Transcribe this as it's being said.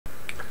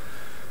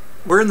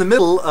We're in the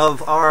middle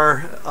of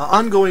our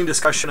ongoing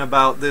discussion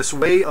about this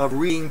way of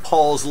reading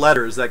Paul's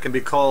letters that can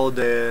be called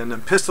an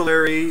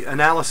epistolary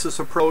analysis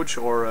approach,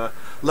 or a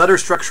letter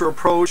structure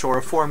approach, or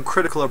a form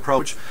critical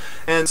approach.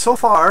 And so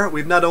far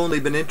we've not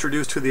only been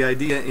introduced to the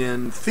idea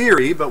in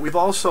theory, but we've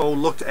also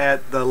looked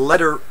at the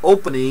letter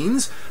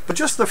openings, but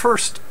just the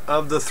first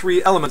of the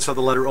three elements of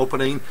the letter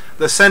opening,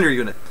 the sender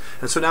unit.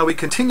 And so now we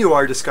continue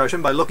our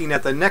discussion by looking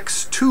at the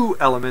next two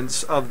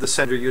elements of the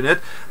sender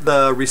unit,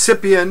 the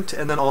recipient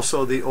and then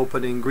also the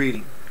opening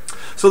greeting.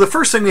 So the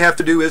first thing we have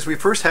to do is we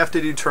first have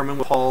to determine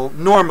what Paul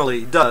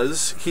normally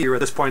does here at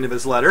this point of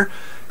his letter,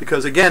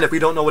 because again, if we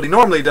don't know what he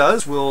normally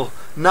does, we'll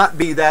not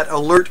be that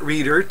alert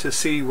reader to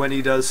see when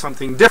he does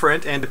something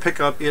different and to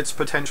pick up its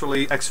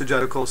potentially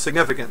exegetical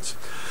significance.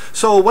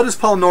 So what does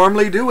Paul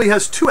normally do? He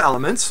has two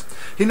elements.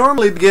 He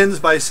normally begins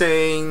by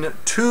saying,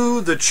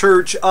 "To the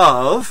church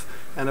of,"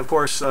 and of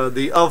course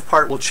the "of"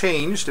 part will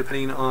change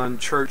depending on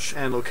church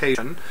and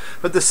location.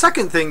 But the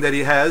second thing that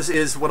he has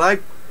is what I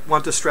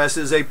want to stress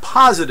is a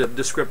positive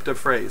descriptive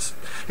phrase.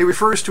 He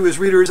refers to his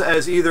readers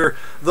as either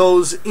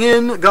those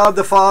in God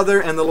the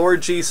Father and the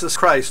Lord Jesus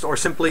Christ, or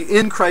simply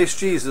in Christ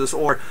Jesus,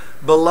 or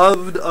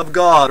beloved of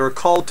God, or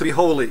called to be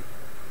holy.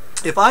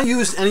 If I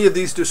used any of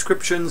these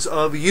descriptions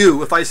of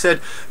you, if I said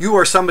you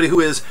are somebody who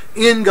is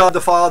in God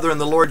the Father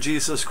and the Lord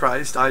Jesus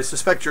Christ, I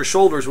suspect your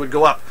shoulders would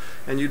go up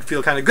and you'd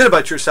feel kind of good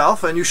about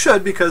yourself, and you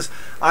should, because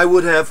I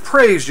would have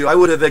praised you. I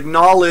would have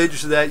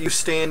acknowledged that you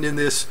stand in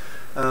this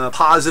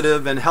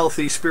positive and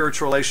healthy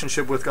spiritual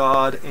relationship with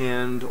God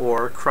and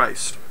or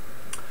Christ.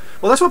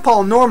 Well, that's what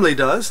Paul normally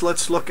does.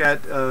 Let's look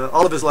at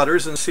all of his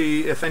letters and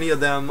see if any of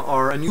them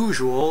are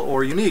unusual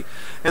or unique.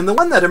 And the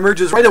one that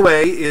emerges right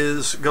away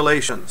is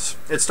Galatians.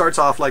 It starts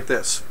off like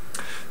this: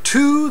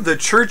 "To the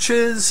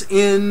churches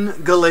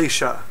in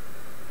Galatia."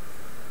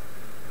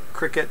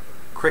 Cricket,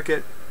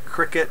 cricket,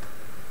 cricket.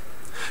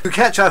 You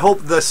catch, I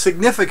hope, the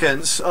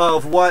significance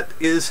of what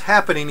is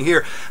happening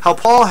here. How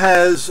Paul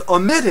has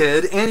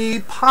omitted any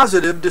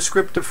positive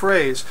descriptive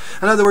phrase.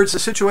 In other words, the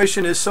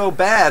situation is so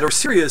bad or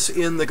serious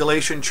in the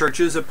Galatian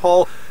churches that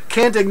Paul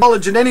can't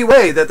acknowledge in any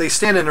way that they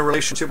stand in a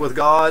relationship with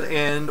God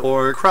and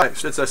or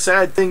Christ. It's a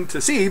sad thing to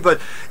see,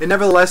 but it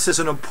nevertheless is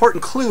an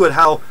important clue at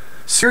how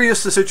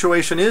serious the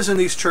situation is in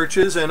these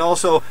churches, and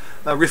also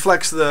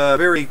reflects the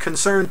very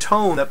concerned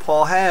tone that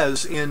Paul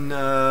has in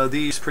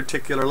these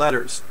particular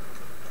letters.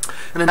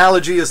 An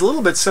analogy is a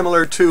little bit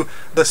similar to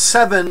the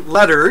 7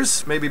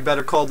 letters, maybe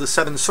better called the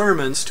 7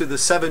 sermons, to the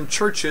 7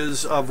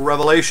 churches of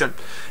Revelation.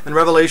 In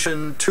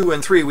Revelation 2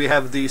 and 3 we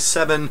have the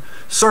 7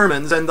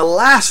 sermons, and the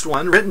last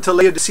one, written to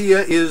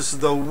Laodicea, is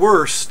the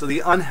worst,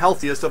 the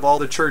unhealthiest of all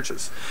the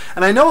churches.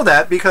 And I know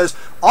that because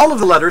all of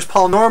the letters,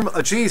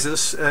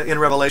 Jesus in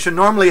Revelation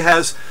normally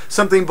has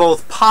something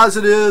both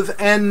positive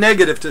and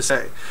negative to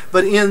say.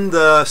 But in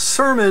the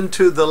sermon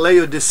to the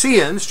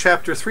Laodiceans,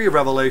 chapter 3 of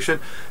Revelation,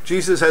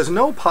 Jesus has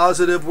no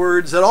positive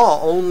words at all,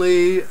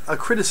 only a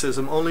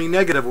criticism, only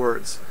negative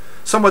words.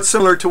 Somewhat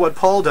similar to what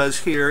Paul does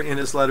here in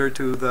his letter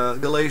to the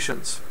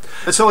Galatians.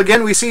 And so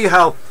again we see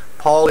how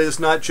Paul is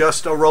not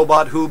just a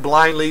robot who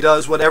blindly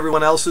does what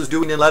everyone else is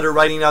doing in letter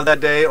writing of that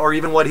day, or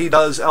even what he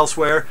does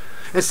elsewhere.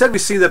 Instead, we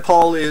see that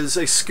Paul is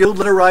a skilled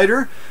letter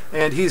writer,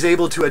 and he's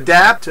able to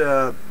adapt,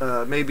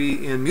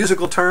 maybe in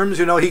musical terms,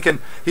 you know, he can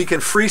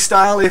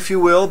freestyle, if you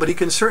will, but he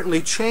can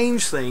certainly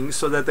change things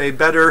so that they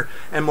better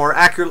and more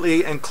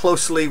accurately and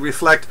closely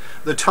reflect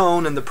the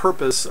tone and the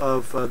purpose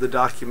of the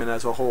document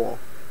as a whole.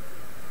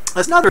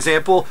 As another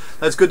example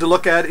that's good to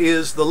look at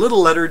is the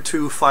little letter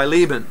to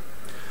Philemon.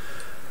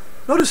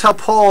 Notice how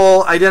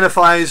Paul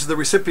identifies the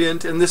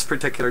recipient in this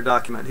particular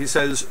document. He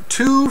says,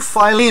 "To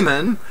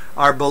Philemon,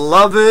 our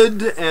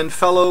beloved and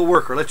fellow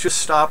worker." Let's just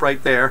stop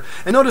right there.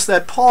 And notice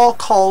that Paul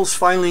calls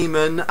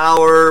Philemon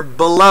our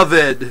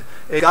beloved.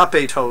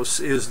 Agapetos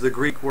is the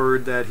Greek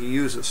word that he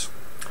uses.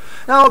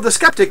 Now, the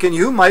skeptic in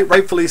you might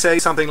rightfully say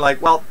something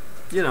like, well,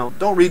 you know,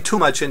 don't read too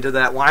much into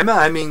that, Weima.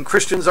 I mean,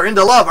 Christians are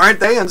into love,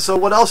 aren't they? And so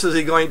what else is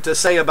he going to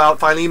say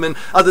about Philemon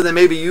other than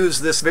maybe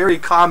use this very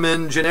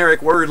common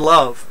generic word,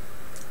 love?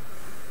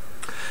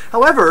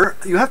 However,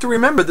 you have to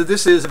remember that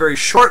this is a very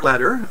short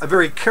letter, a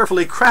very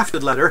carefully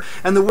crafted letter,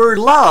 and the word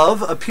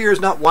love appears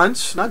not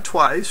once, not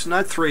twice,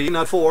 not 3,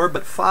 not 4,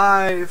 but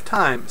 5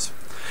 times.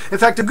 In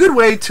fact, a good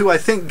way to, I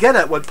think, get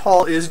at what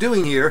Paul is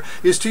doing here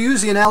is to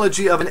use the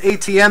analogy of an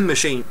ATM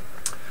machine.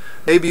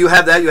 Maybe you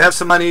have that, you have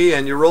some money,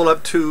 and you roll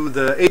up to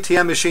the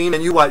ATM machine,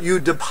 and you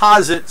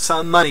deposit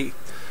some money.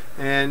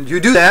 And you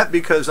do that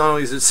because not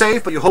only is it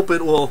safe, but you hope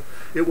it will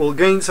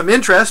gain some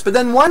interest. But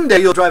then one day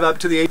you'll drive up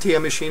to the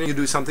ATM machine and you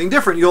do something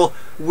different. You'll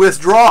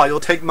withdraw, you'll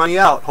take money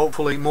out,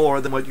 hopefully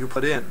more than what you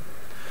put in.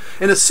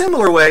 In a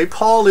similar way,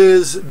 Paul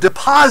is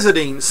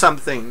depositing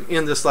something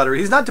in this letter.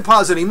 He's not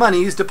depositing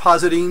money, he's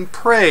depositing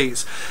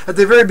praise. At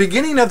the very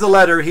beginning of the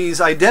letter,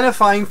 he's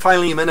identifying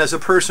Philemon as a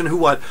person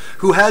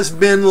who has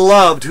been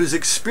loved, who's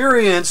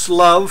experienced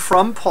love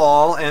from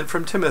Paul and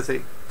from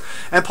Timothy.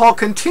 And Paul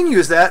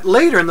continues that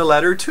later in the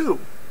letter too.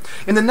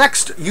 In the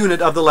next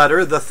unit of the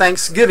letter, the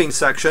Thanksgiving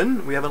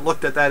section, we haven't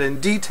looked at that in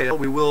detail.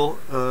 We will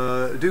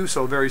do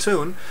so very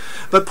soon.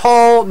 But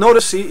Paul,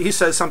 notice he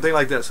says something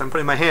like this. I'm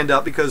putting my hand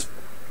up because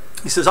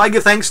he says, I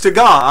give thanks to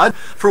God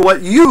for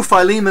what you,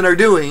 Philemon, are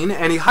doing,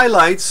 and he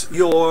highlights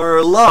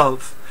your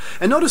love.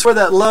 And notice where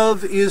that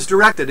love is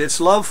directed. It's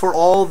love for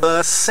all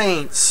the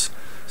saints.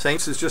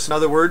 Saints is just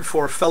another word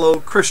for fellow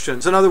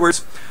Christians. In other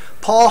words,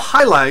 Paul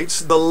highlights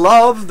the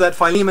love that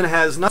Philemon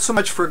has, not so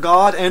much for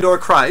God and or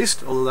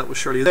Christ, although that was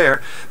surely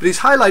there, but he's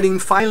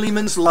highlighting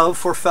Philemon's love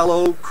for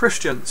fellow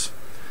Christians.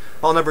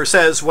 Paul never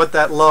says what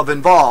that love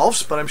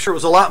involves, but I'm sure it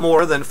was a lot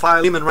more than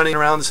Philemon running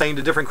around saying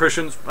to different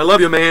Christians, I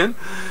love you, man.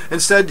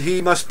 Instead,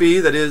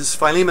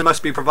 Philemon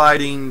must be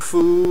providing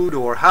food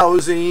or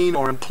housing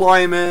or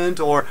employment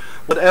or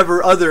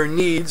whatever other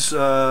needs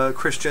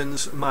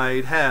Christians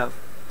might have.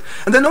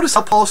 And then notice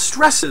how Paul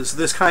stresses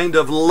this kind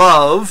of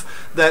love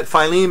that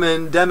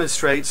Philemon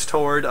demonstrates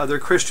toward other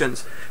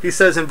Christians. He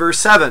says in verse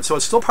 7, so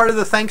it's still part of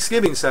the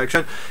Thanksgiving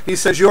section, he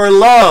says, your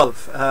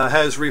love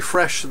has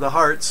refreshed the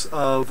hearts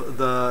of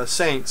the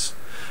saints.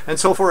 And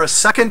so for a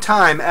second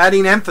time,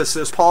 adding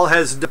emphasis, Paul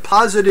has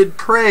deposited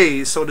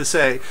praise, so to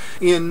say,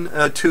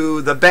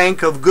 to the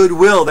bank of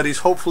goodwill that he's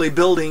hopefully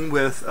building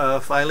with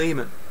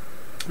Philemon.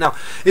 Now,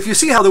 if you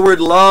see how the word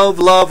love,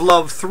 love,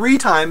 love 3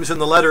 times in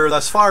the letter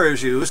thus far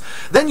is used,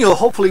 then you'll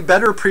hopefully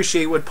better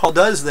appreciate what Paul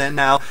does then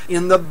now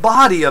in the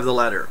body of the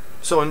letter.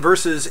 So in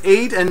verses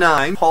 8 and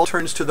 9, Paul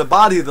turns to the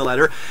body of the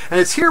letter,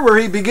 and it's here where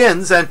he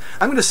begins, and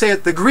I'm going to say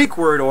it the Greek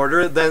word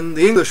order than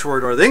the English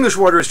word order. The English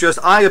order is just,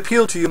 I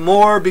appeal to you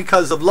more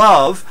because of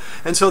love,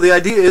 and so the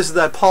idea is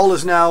that Paul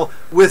is now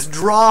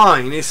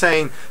withdrawing. He's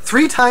saying,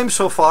 3 times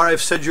so far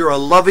I've said you're a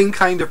loving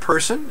kind of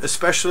person,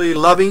 especially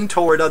loving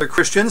toward other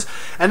Christians,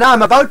 and now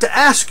I'm about to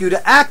ask you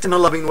to act in a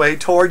loving way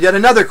toward yet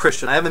another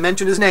Christian. I haven't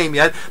mentioned his name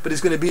yet, but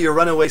he's going to be your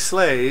runaway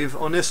slave,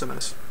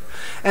 Onesimus.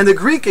 And the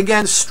Greek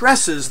again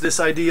stresses this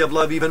idea of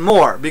love even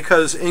more,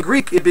 because in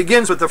Greek it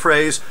begins with the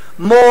phrase,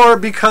 more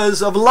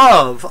because of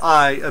love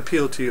I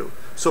appeal to you.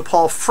 So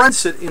Paul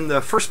fronts it in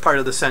the first part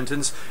of the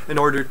sentence in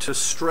order to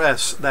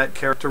stress that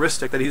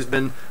characteristic that he's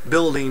been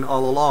building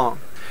all along.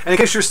 And in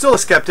case you're still a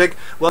skeptic,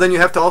 well then you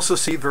have to also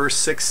see verse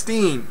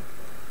 16.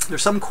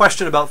 There's some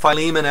question about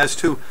Philemon as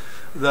to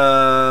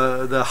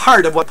the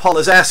heart of what Paul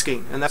is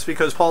asking, and that's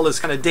because Paul is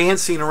kind of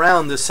dancing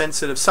around this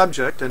sensitive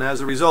subject, and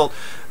as a result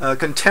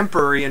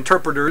contemporary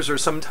interpreters are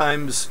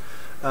sometimes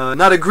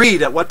not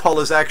agreed at what Paul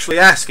is actually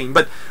asking,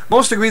 but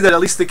most agree that at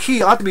least the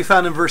key ought to be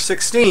found in verse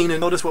 16, and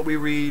notice what we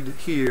read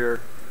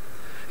here.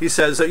 He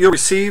says that you'll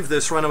receive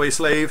this runaway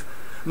slave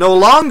no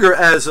longer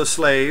as a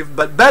slave,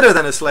 but better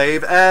than a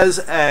slave, as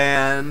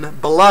an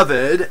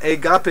beloved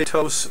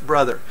agapetos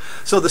brother.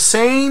 So the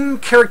same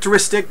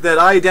characteristic that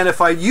I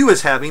identified you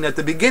as having at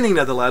the beginning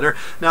of the letter,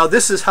 now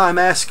this is how I'm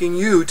asking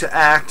you to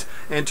act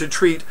and to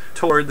treat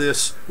toward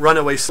this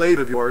runaway slave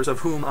of yours, of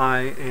whom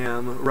I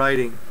am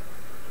writing.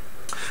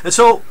 And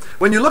so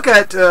when you look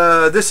at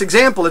this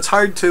example, it's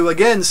hard to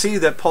again see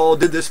that Paul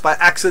did this by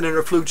accident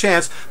or fluke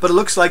chance, but it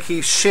looks like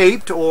he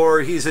shaped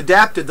or he's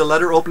adapted the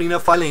letter opening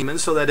of Philemon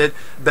so that it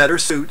better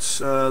suits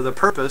the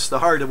purpose, the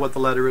heart of what the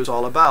letter is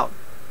all about.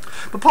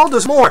 But Paul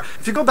does more.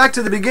 If you go back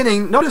to the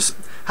beginning, notice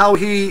how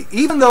he,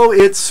 even though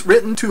it's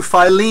written to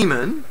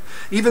Philemon,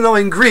 even though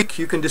in Greek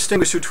you can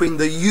distinguish between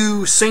the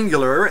you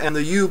singular and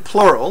the you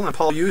plural, and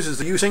Paul uses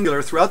the you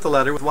singular throughout the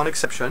letter with one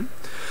exception,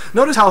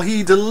 notice how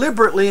he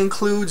deliberately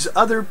includes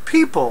other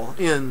people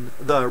in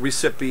the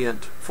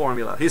recipient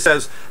formula. He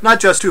says, not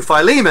just to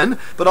Philemon,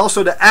 but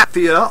also to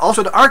Apphia,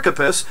 also to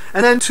Archippus,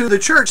 and then to the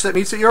church that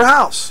meets at your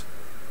house.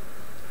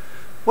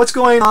 What's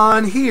going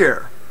on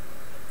here?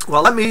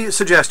 Well, let me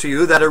suggest to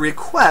you that a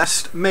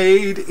request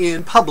made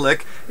in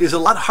public is a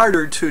lot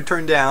harder to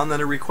turn down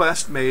than a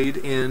request made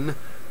in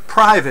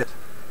private.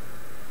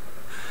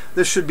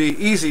 This should be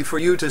easy for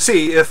you to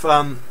see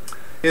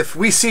if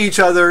we see each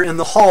other in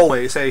the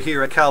hallway, say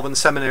here at Calvin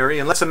Seminary,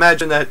 and let's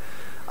imagine that,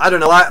 I don't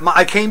know,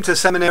 I came to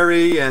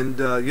seminary and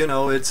you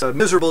know, it's a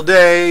miserable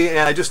day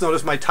and I just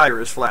noticed my tire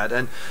is flat,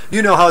 and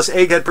you know how us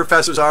egghead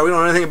professors are, we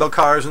don't know anything about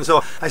cars, and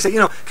so I say, you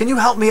know, can you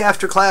help me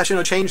after class, you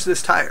know, change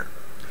this tire?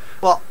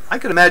 Well, I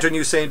could imagine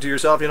you saying to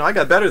yourself, you know, I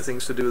got better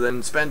things to do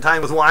than spend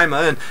time with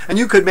Weima, and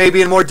you could maybe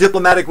in a more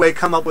diplomatic way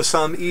come up with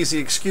some easy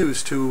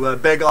excuse to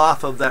beg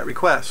off of that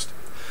request.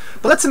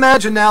 But let's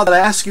imagine now that I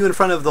ask you in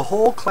front of the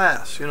whole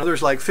class. You know,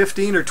 there's like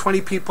 15 or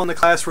 20 people in the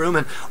classroom,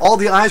 and all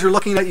the eyes are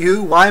looking at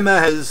you. Weima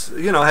has,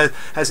 you know,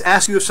 has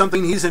asked you if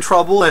something, he's in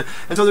trouble, and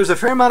so there's a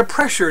fair amount of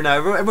pressure now.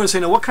 Everyone's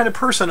saying, now, what kind of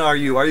person are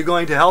you? Are you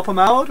going to help him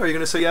out? Are you going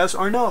to say yes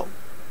or no?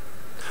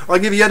 Or I'll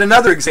give you yet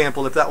another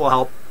example if that will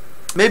help.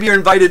 Maybe you're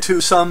invited to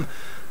some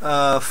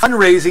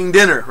fundraising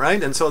dinner,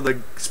 right? And so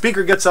the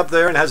speaker gets up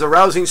there and has a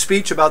rousing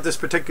speech about this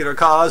particular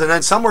cause, and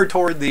then somewhere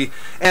toward the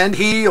end,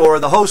 he or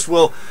the host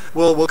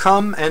will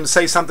come and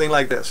say something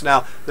like this.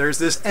 Now, there's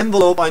this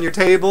envelope on your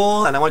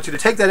table, and I want you to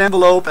take that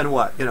envelope and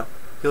what? You know,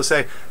 He'll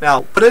say,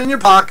 now put it in your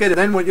pocket, and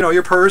then when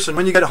your purse, and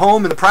when you get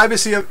home in the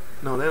privacy of...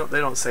 No, they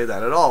don't say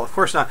that at all. Of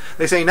course not.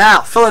 They say,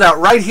 now fill it out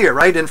right here,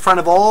 right in front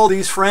of all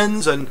these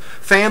friends and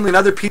family and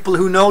other people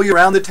who know you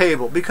around the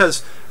table.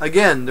 Because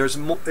again,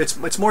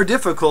 it's more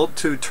difficult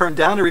to turn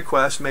down a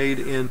request made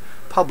in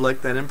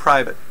public than in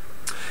private.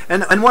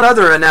 And one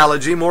other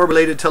analogy, more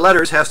related to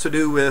letters, has to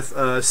do with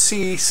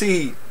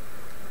CC.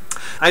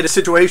 I had a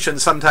situation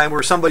sometime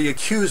where somebody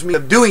accused me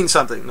of doing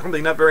something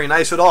not very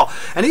nice at all.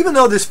 And even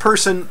though this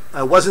person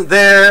wasn't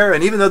there,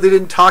 and even though they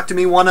didn't talk to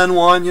me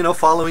one-on-one,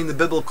 following the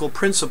biblical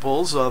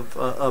principles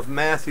of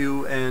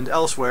Matthew and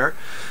elsewhere,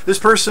 this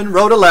person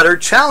wrote a letter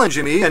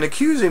challenging me and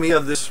accusing me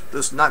of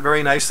this not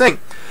very nice thing.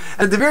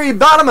 And at the very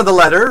bottom of the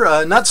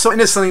letter, not so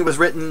innocently, it was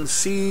written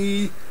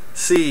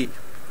C.C.,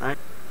 right?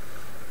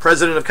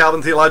 President of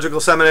Calvin Theological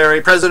Seminary,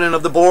 President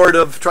of the Board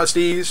of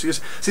Trustees. You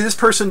see, this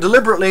person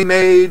deliberately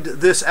made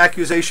this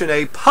accusation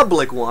a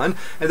public one,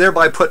 and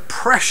thereby put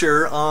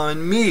pressure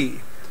on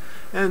me.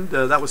 And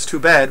that was too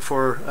bad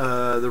for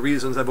the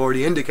reasons I've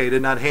already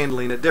indicated, not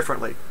handling it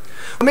differently.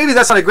 Well, maybe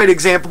that's not a great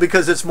example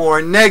because it's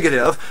more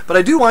negative, but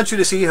I do want you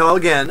to see how,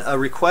 again, a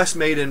request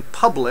made in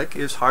public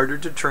is harder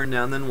to turn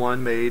down than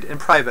one made in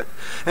private.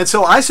 And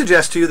so I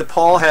suggest to you that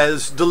Paul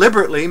has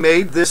deliberately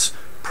made this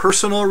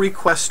personal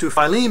request to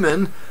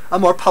Philemon a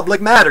more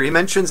public matter. He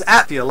mentions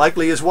Apphia,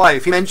 likely his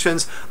wife. He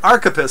mentions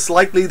Archippus,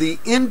 likely the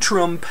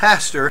interim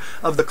pastor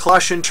of the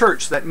Colossian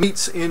church that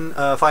meets in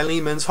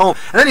Philemon's home.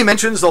 And then he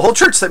mentions the whole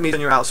church that meets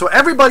in your house. So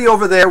everybody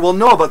over there will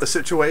know about the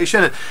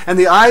situation, and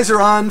the eyes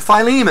are on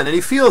Philemon, and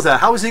he feels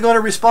that. How is he going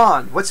to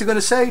respond? What's he going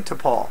to say to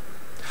Paul?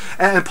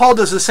 And Paul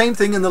does the same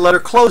thing in the letter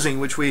closing,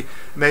 which we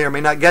may or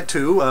may not get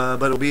to,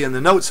 but it'll be in the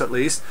notes at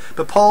least.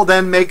 But Paul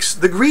then makes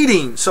the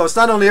greeting. So it's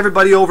not only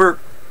everybody over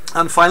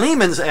on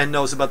Philemon's end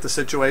knows about the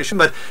situation,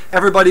 but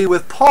everybody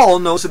with Paul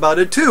knows about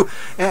it too.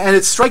 And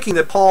it's striking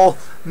that Paul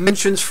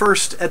mentions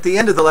first at the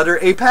end of the letter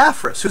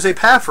Epaphras. Who's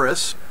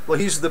Epaphras? Well,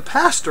 he's the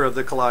pastor of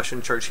the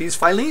Colossian church. He's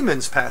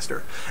Philemon's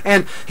pastor.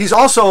 And he's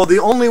also the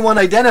only one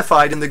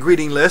identified in the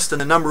greeting list in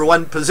the number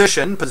one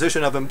position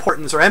of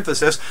importance or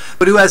emphasis,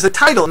 but who has a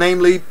title,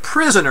 namely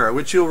prisoner,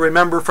 which you'll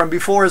remember from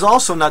before is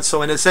also not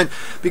so innocent,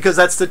 because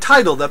that's the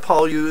title that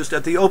Paul used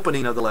at the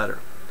opening of the letter.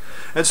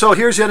 And so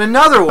here's yet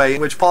another way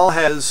in which Paul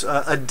has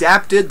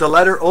adapted the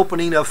letter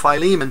opening of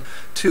Philemon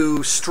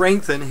to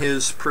strengthen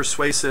his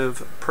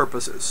persuasive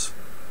purposes.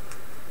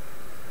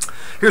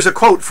 Here's a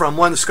quote from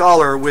one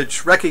scholar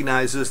which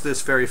recognizes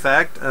this very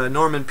fact.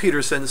 Norman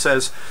Peterson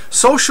says,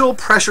 "Social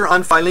pressure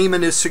on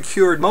Philemon is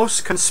secured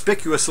most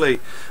conspicuously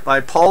by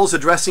Paul's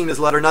addressing his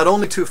letter not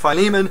only to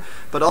Philemon,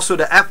 but also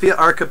to Apphia,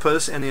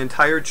 Archippus, and the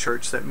entire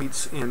church that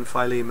meets in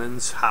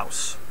Philemon's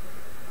house."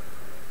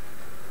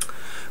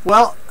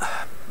 Well,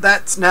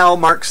 that now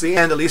marks the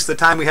end, at least the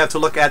time we have to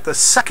look at the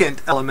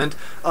second element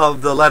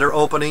of the letter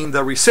opening,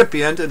 the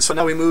recipient. And so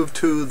now we move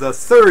to the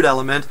third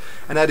element,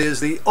 and that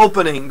is the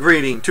opening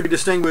greeting, to be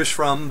distinguished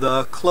from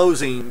the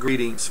closing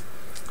greetings.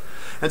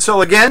 And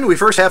so again, we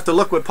first have to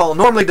look what Paul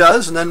normally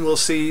does, and then we'll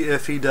see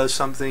if he does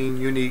something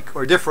unique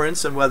or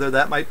different and whether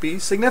that might be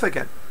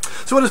significant.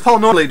 So what does Paul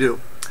normally do?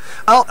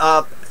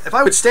 Well, if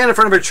I would stand in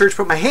front of a church,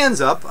 put my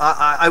hands up,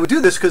 I would do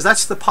this because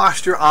that's the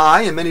posture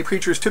I and many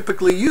preachers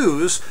typically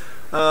use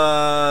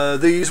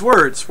these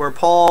words, where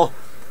Paul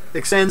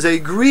extends a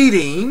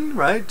greeting,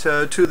 right,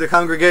 to the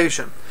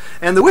congregation.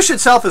 And the wish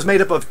itself is made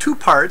up of two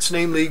parts,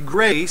 namely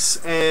grace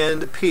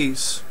and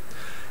peace.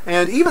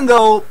 And even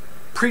though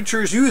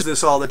preachers use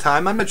this all the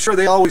time, I'm not sure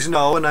they always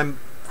know, and I'm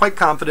quite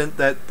confident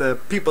that the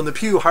people in the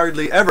pew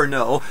hardly ever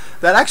know,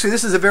 that actually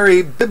this is a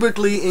very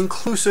biblically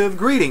inclusive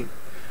greeting.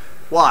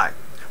 Why?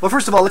 Well,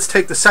 first of all, let's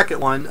take the second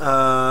one,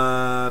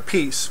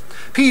 peace.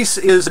 Peace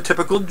is a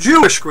typical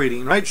Jewish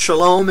greeting, right?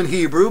 Shalom in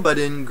Hebrew, but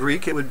in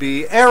Greek it would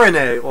be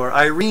Irene, or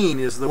Irene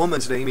is the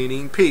woman's name,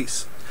 meaning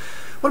peace.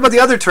 What about the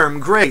other term,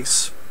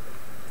 grace?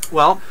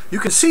 Well, you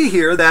can see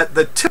here that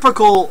the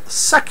typical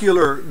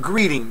secular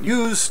greeting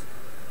used,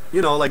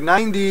 like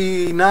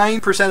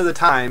 99% of the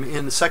time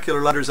in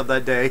secular letters of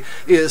that day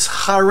is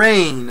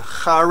charein,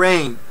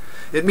 charein.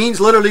 It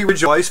means literally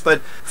rejoice,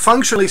 but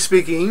functionally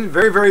speaking,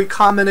 very, very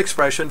common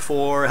expression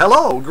for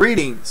hello,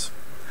 greetings.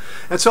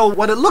 And so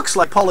what it looks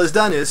like Paul has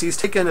done is he's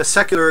taken a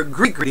secular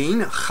Greek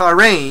greeting,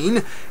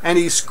 charein, and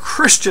he's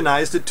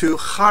Christianized it to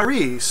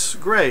charis,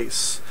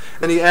 grace.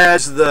 Then he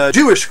adds the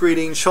Jewish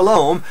greeting,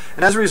 shalom,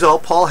 and as a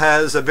result, Paul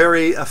has a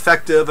very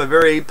effective, a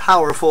very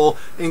powerful,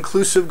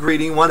 inclusive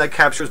greeting, one that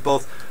captures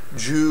both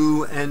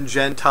Jew and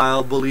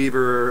Gentile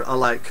believer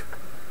alike.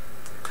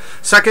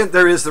 Second,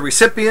 there is the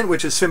recipient,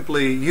 which is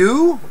simply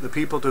you, the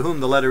people to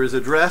whom the letter is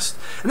addressed.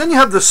 And then you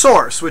have the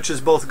source, which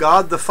is both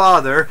God the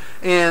Father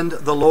and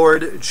the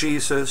Lord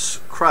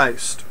Jesus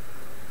Christ.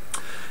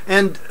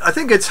 And I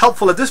think it's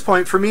helpful at this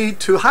point for me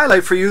to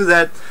highlight for you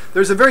that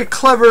there's a very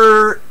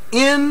clever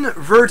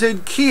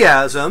inverted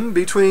chiasm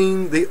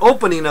between the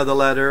opening of the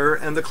letter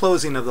and the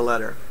closing of the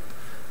letter.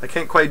 I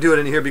can't quite do it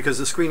in here because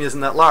the screen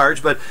isn't that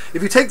large, but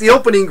if you take the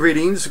opening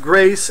greetings,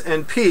 grace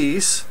and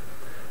peace,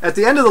 at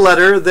the end of the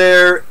letter,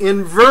 they're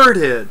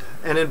inverted,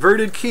 an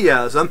inverted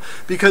chiasm,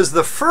 because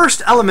the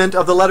first element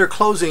of the letter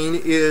closing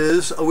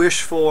is a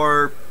wish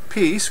for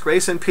peace,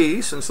 grace and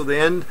peace, and so the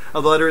end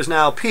of the letter is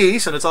now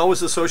peace, and it's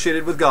always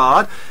associated with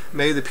God.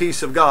 May the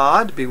peace of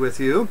God be with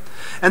you.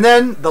 And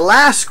then the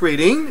last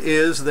greeting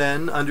is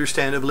then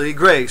understandably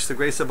grace. The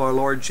grace of our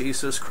Lord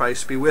Jesus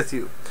Christ be with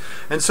you.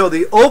 And so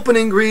the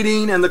opening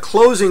greeting and the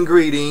closing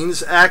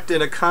greetings act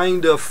in a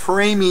kind of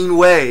framing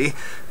way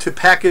to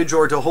package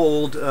or to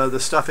hold the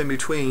stuff in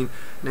between,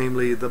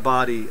 namely the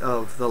body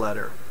of the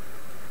letter.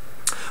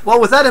 Well,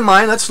 with that in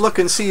mind, let's look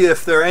and see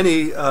if there are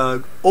any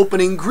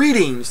opening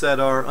greetings that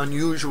are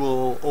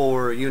unusual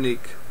or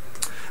unique.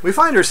 We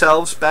find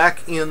ourselves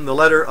back in the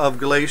letter of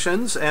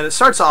Galatians, and it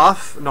starts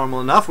off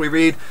normal enough. We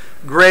read,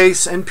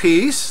 grace and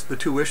peace. The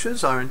two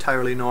wishes are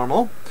entirely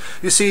normal.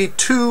 You see,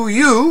 to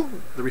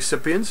you, the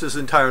recipients, is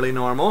entirely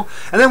normal.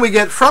 And then we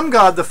get from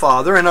God the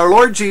Father and our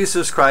Lord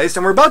Jesus Christ,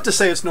 and we're about to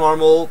say it's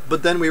normal,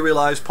 but then we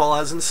realize Paul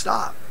hasn't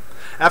stopped.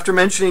 After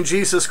mentioning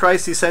Jesus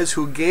Christ, he says,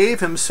 who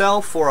gave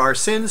himself for our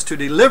sins to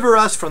deliver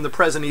us from the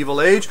present evil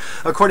age,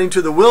 according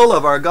to the will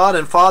of our God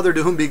and Father,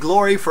 to whom be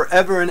glory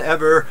forever and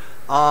ever.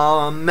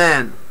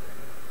 Amen.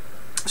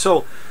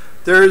 So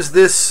there's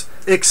this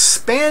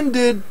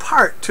expanded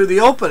part to the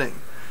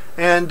opening.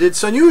 And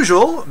it's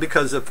unusual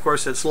because, of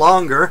course, it's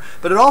longer,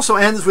 but it also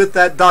ends with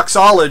that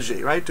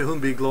doxology, right? To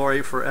whom be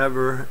glory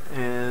forever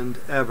and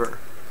ever.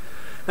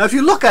 Now, if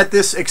you look at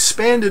this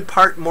expanded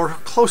part more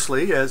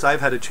closely, as I've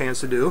had a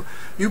chance to do,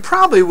 you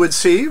probably would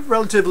see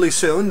relatively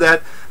soon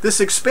that this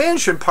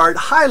expansion part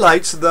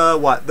highlights the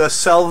what? The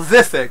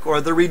salvific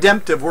or the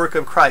redemptive work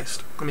of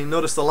Christ. I mean,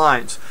 notice the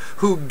lines.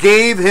 Who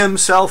gave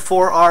himself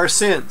for our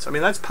sins. I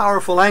mean, that's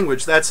powerful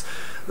language. That's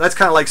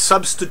kind of like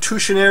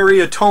substitutionary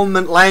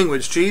atonement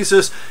language.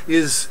 Jesus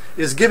is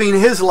giving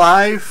his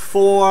life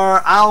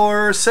for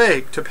our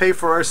sake, to pay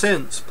for our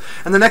sins.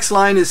 And the next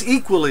line is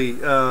equally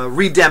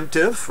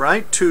redemptive,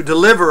 right? To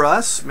deliver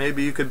us.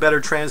 Maybe you could better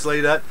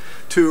translate that,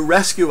 to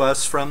rescue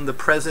us from the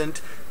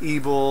present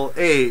evil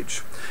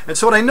age. And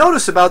so what I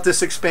notice about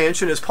this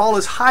expansion is Paul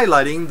is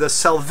highlighting the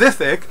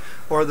salvific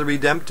or the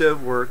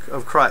redemptive work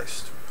of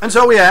Christ. And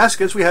so we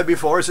ask, as we had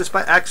before, is this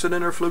by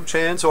accident or fluke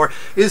chance, or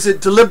is it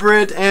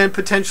deliberate and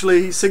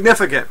potentially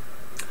significant?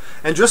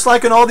 And just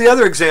like in all the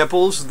other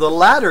examples, the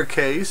latter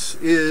case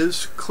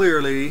is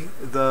clearly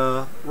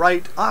the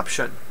right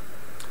option.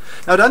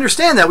 Now, to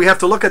understand that, we have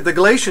to look at the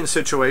Galatian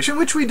situation,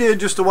 which we did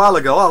just a while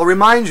ago. I'll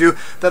remind you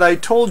that I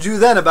told you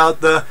then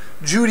about the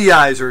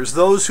Judaizers,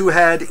 those who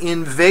had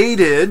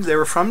invaded. They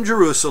were from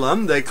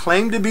Jerusalem. They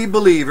claimed to be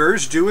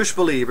believers, Jewish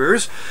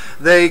believers.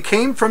 They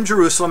came from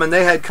Jerusalem, and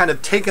they had kind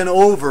of taken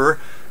over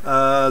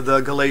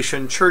the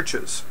Galatian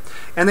churches.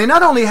 And they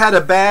not only had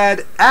a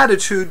bad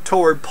attitude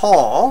toward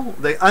Paul,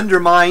 they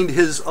undermined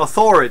his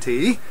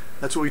authority.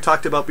 That's what we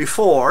talked about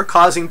before,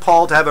 causing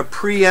Paul to have a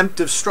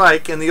preemptive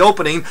strike in the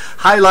opening,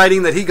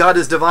 highlighting that he got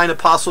his divine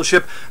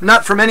apostleship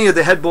not from any of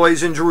the head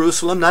boys in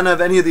Jerusalem, none of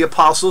any of the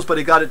apostles, but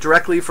he got it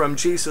directly from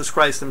Jesus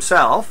Christ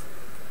himself.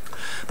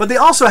 But they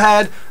also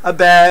had a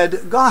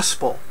bad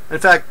gospel. In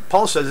fact,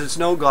 Paul says it's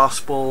no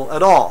gospel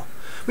at all.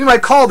 We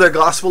might call their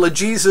gospel a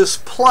Jesus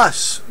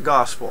plus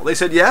gospel. They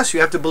said, yes, you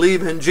have to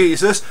believe in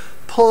Jesus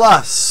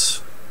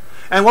plus.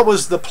 And what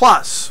was the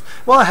plus?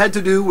 Well, it had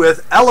to do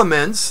with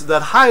elements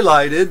that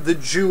highlighted the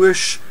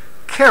Jewish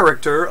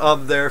character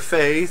of their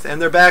faith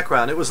and their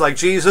background. It was like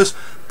Jesus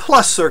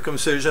plus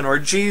circumcision, or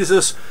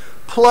Jesus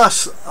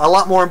plus a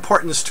lot more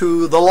importance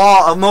to the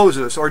law of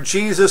Moses, or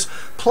Jesus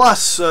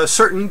plus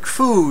certain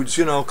foods,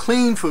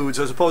 clean foods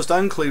as opposed to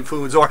unclean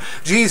foods, or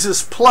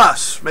Jesus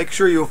plus, make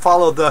sure you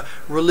follow the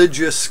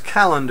religious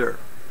calendar.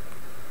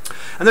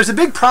 And there's a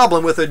big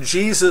problem with a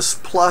Jesus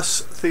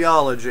plus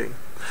theology.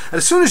 And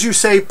as soon as you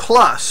say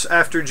plus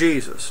after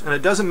Jesus, and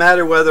it doesn't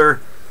matter whether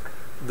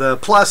the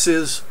plus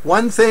is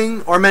one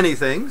thing or many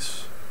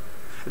things,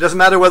 it doesn't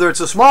matter whether it's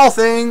a small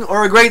thing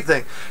or a great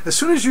thing. As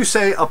soon as you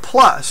say a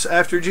plus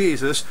after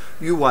Jesus,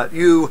 you what?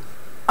 You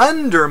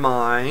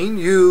undermine,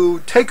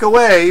 you take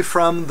away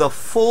from the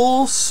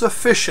full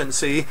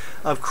sufficiency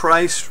of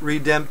Christ's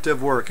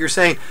redemptive work. You're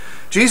saying,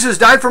 Jesus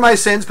died for my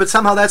sins, but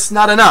somehow that's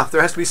not enough.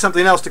 There has to be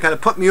something else to kind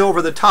of put me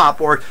over the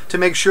top, or to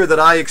make sure that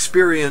I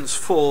experience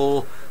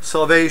full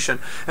salvation.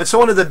 And so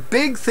one of the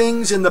big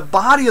things in the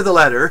body of the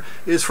letter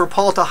is for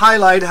Paul to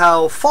highlight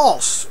how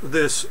false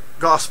this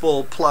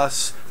gospel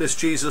plus, this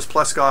Jesus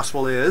plus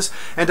gospel is,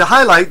 and to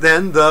highlight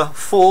then the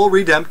full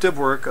redemptive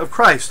work of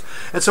Christ.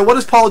 And so what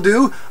does Paul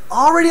do?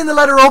 Already in the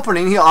letter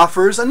opening, he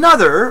offers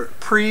another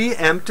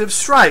preemptive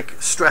strike,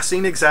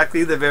 stressing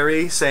exactly the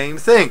very same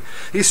thing.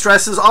 He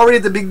stresses already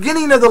at the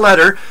beginning of the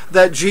letter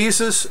that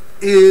Jesus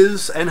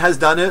is and has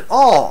done it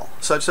all,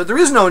 such that there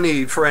is no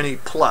need for any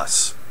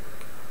plus.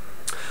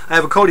 I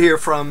have a quote here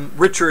from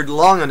Richard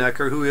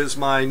Longenecker, who is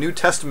my New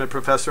Testament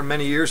professor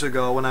many years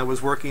ago when I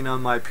was working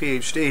on my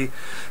PhD.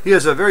 He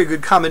has a very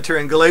good commentary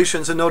in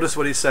Galatians, and notice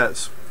what he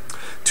says.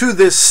 To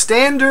this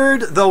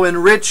standard, though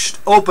enriched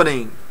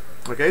opening,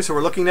 Okay, so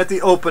we're looking at the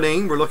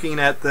opening, we're looking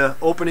at the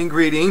opening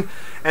greeting,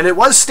 and it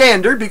was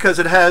standard because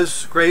it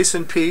has grace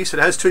and peace, it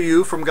has to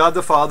you from God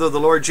the Father, the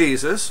Lord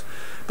Jesus.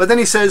 But then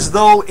he says,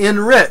 though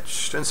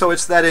enriched, and so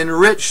it's that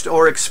enriched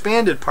or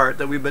expanded part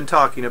that we've been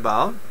talking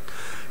about.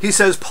 He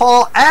says,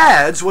 Paul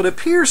adds what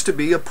appears to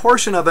be a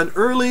portion of an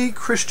early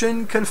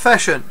Christian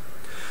confession.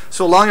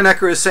 So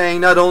Longenecker is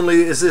saying not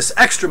only is this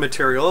extra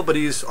material, but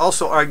he's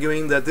also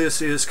arguing that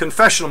this is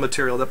confessional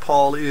material that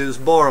Paul is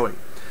borrowing.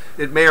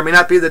 It may or may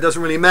not be, that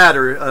doesn't really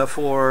matter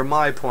for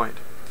my point.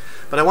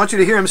 But I want you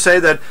to hear him say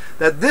that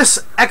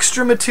this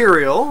extra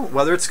material,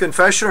 whether it's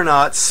confession or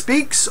not,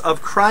 speaks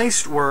of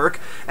Christ's work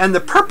and the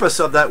purpose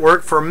of that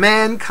work for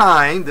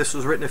mankind. This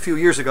was written a few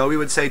years ago. We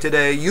would say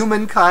today,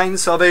 humankind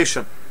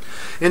salvation.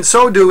 In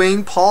so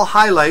doing, Paul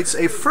highlights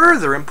a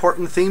further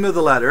important theme of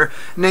the letter,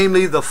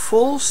 namely the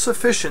full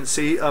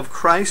sufficiency of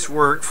Christ's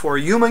work for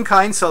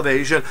humankind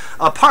salvation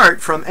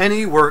apart from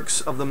any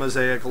works of the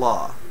Mosaic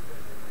law.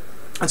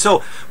 And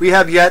so we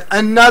have yet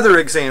another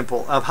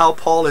example of how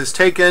Paul has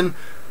taken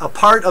a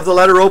part of the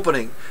letter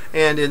opening,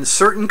 and in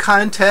certain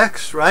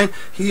contexts, right,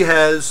 he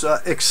has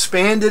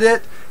expanded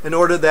it in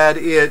order that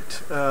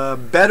it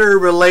better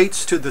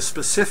relates to the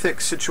specific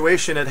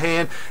situation at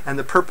hand and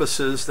the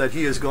purposes that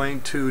he is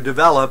going to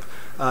develop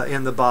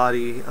in the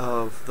body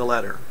of the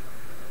letter.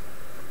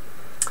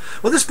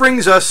 Well, this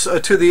brings us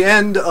to the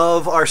end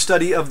of our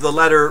study of the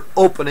letter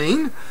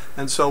opening,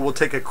 and so we'll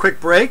take a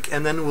quick break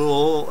and then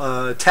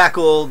we'll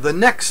tackle the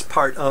next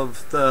part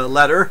of the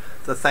letter,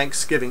 the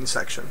Thanksgiving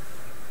section.